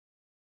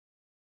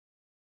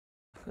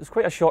It's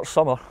quite a short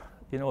summer.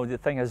 You know, the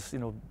thing is, you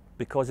know,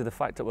 because of the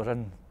fact that we're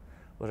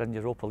in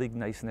Europa League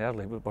nice and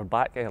early, we're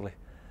back early.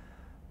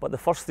 But the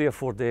first 3 or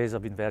 4 days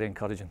have been very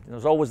encouraging.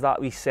 There's always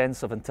that wee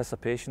sense of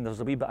anticipation. There's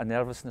a wee bit of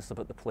nervousness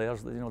about the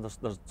players. You know,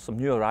 there's some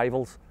new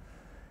arrivals.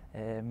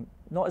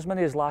 Not as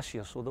many as last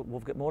year, so that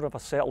we've got more of a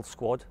settled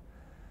squad.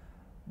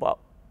 But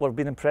we've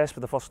been impressed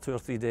with the first 2 or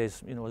 3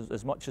 days. You know,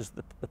 as much as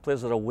the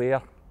players are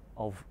aware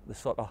of the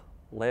sort of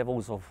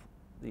levels of,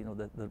 you know,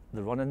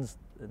 the run-ins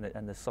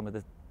and some of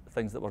the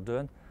things that we're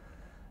doing.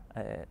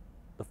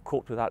 They've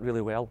coped with that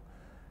really well.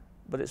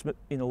 But it's,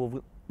 you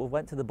know, we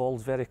went to the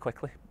balls very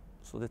quickly.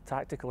 So the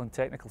tactical and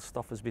technical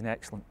stuff has been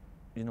excellent,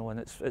 you know, and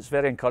it's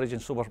very encouraging.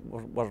 So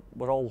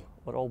we're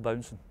all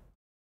bouncing.